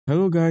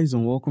Hello guys,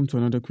 and welcome to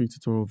another quick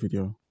tutorial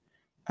video.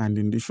 And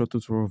in this short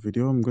tutorial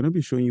video, I'm going to be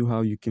showing you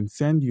how you can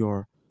send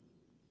your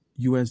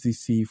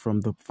USDC from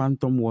the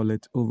Phantom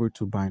wallet over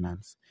to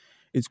Binance.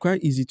 It's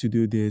quite easy to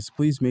do this.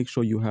 Please make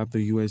sure you have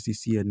the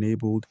USDC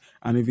enabled,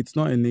 and if it's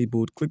not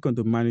enabled, click on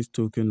the manage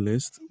token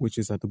list, which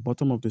is at the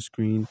bottom of the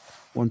screen.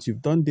 Once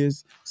you've done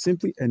this,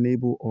 simply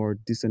enable or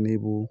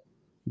disable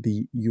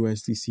the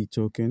USDC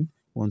token.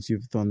 Once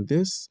you've done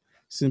this,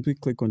 simply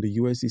click on the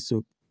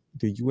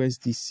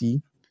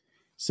USDC.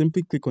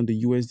 Simply click on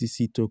the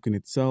USDC token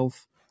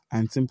itself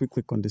and simply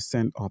click on the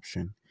send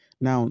option.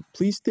 Now,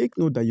 please take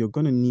note that you're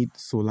going to need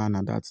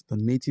Solana, that's the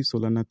native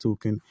Solana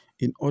token,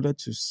 in order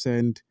to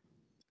send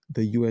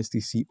the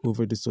USDC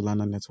over the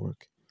Solana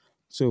network.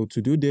 So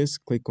to do this,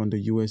 click on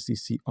the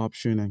USDC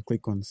option and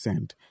click on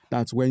send.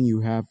 That's when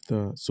you have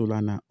the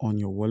Solana on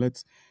your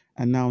wallet.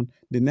 And now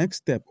the next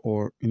step,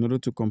 or in order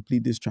to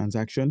complete this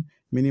transaction,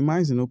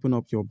 minimize and open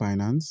up your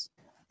Binance.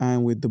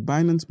 And with the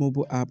Binance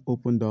mobile app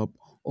opened up,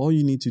 all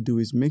you need to do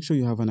is make sure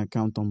you have an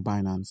account on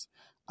Binance.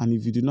 And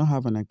if you do not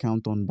have an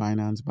account on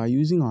Binance, by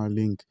using our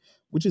link,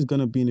 which is going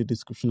to be in the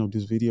description of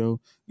this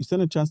video, you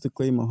stand a chance to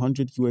claim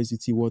 100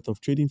 USDT worth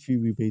of trading fee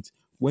rebate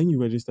when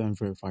you register and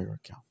verify your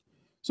account.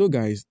 So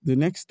guys, the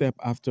next step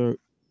after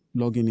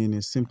logging in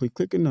is simply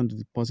clicking on the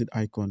deposit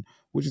icon,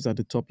 which is at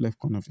the top left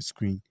corner of the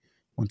screen.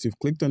 Once you've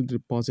clicked on the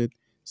deposit,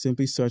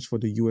 simply search for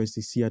the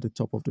USDC at the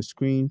top of the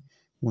screen.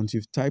 Once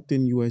you've typed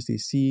in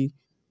USDC,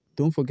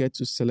 don't forget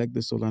to select the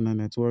Solana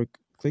network.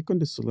 Click on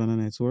the Solana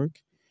network.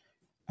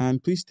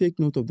 And please take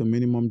note of the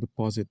minimum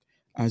deposit.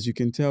 As you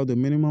can tell, the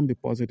minimum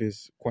deposit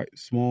is quite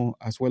small,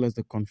 as well as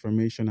the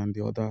confirmation and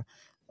the other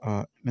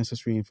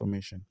necessary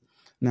information.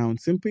 Now,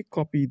 simply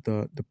copy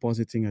the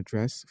depositing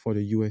address for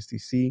the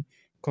USDC.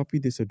 Copy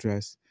this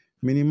address.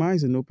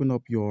 Minimize and open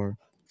up your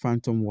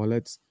Phantom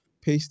wallet.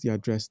 Paste the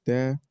address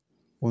there.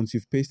 Once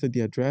you've pasted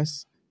the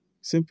address,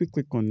 simply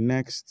click on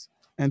Next.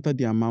 Enter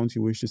the amount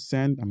you wish to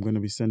send. I'm going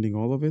to be sending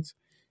all of it.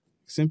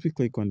 Simply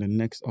click on the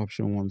next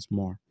option once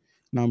more.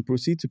 Now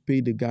proceed to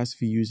pay the gas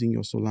fee using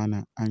your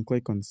Solana and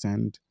click on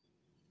send.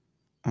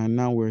 And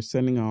now we're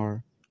sending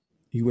our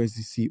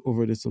USDC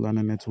over the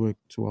Solana network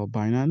to our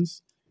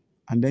Binance.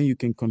 And then you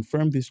can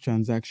confirm this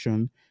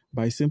transaction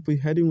by simply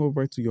heading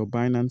over to your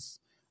Binance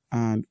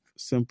and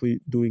simply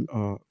doing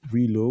a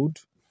reload.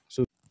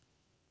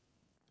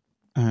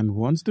 And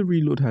once the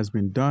reload has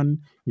been done,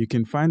 you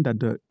can find that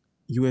the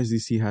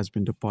USDC has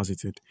been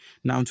deposited.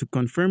 Now to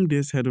confirm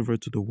this, head over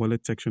to the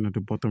wallet section at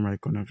the bottom right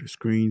corner of your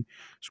screen.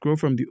 Scroll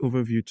from the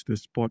overview to the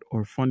spot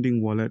or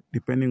funding wallet,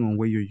 depending on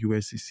where your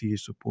USDC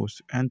is supposed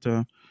to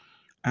enter.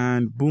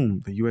 And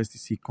boom, the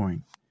USDC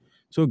coin.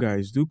 So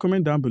guys, do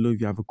comment down below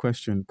if you have a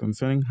question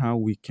concerning how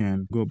we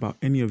can go about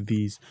any of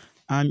these,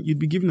 and you'd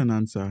be given an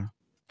answer.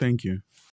 Thank you.